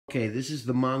Okay, this is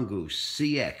the Mongoose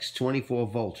CX 24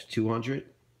 volt 200.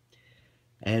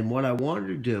 And what I wanted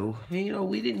to do,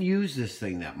 we didn't use this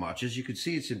thing that much. As you can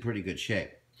see, it's in pretty good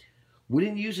shape. We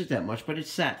didn't use it that much, but it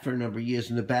sat for a number of years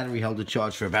and the battery held the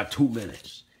charge for about 2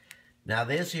 minutes. Now,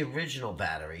 there's the original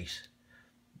batteries,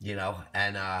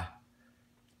 and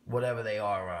whatever they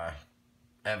are,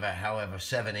 however,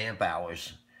 7 amp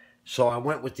hours. So I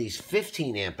went with these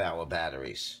 15 amp hour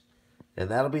batteries, and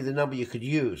that'll be the number you could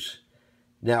use.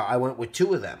 Now, I went with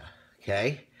 2 of them,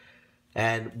 okay?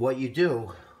 And what you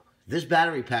do, this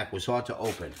battery pack was hard to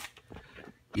open.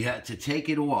 You had to take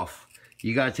it off.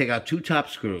 You got to take out 2 top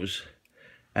screws,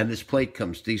 and these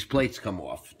plates come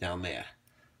off down there.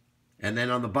 And then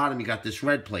on the bottom, you got this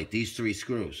red plate, these 3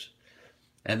 screws.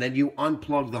 And then you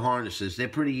unplug the harnesses. They're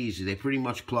pretty easy. They pretty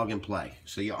much plug and play.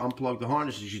 So you unplug the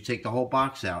harnesses, you take the whole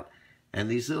box out, and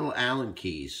these little Allen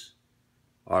keys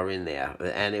are in there.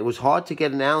 And it was hard to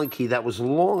get an Allen key that was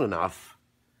long enough.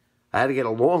 I had to get a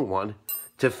long one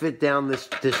to fit down this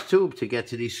tube to get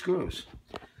to these screws.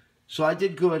 So I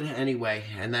did good anyway,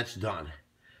 and that's done.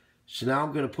 So now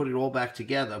I'm going to put it all back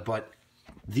together. But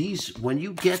these, when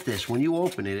you get this, when you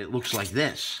open it, it looks like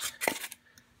this,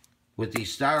 with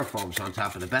these styrofoams on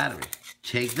top of the battery.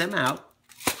 Take them out,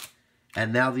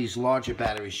 and now these larger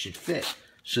batteries should fit.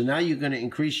 So now you're going to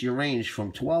increase your range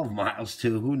from 12 miles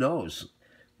to who knows.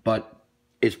 But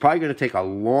it's probably going to take a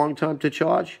long time to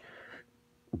charge,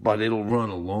 but it'll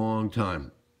run a long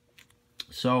time.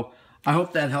 So I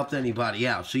hope that helped anybody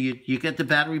out. So you get the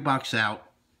battery box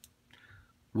out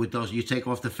with those. You take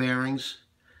off the fairings,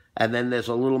 and then there's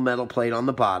a little metal plate on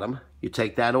the bottom. You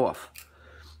take that off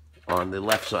on the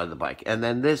left side of the bike. And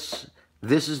then this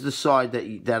is the side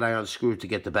that I unscrewed to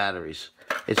get the batteries.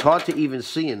 It's hard to even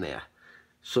see in there.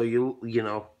 So you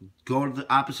go to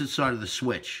the opposite side of the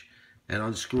switch and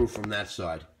unscrew from that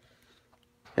side.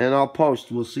 And I'll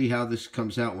post. We'll see how this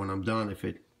comes out when I'm done, if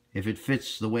it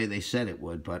fits the way they said it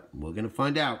would, but we're going to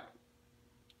find out.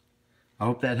 I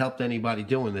hope that helped anybody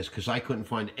doing this, because I couldn't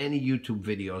find any YouTube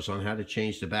videos on how to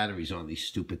change the batteries on these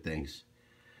stupid things.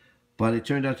 But it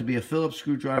turned out to be a Phillips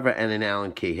screwdriver and an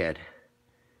Allen key head.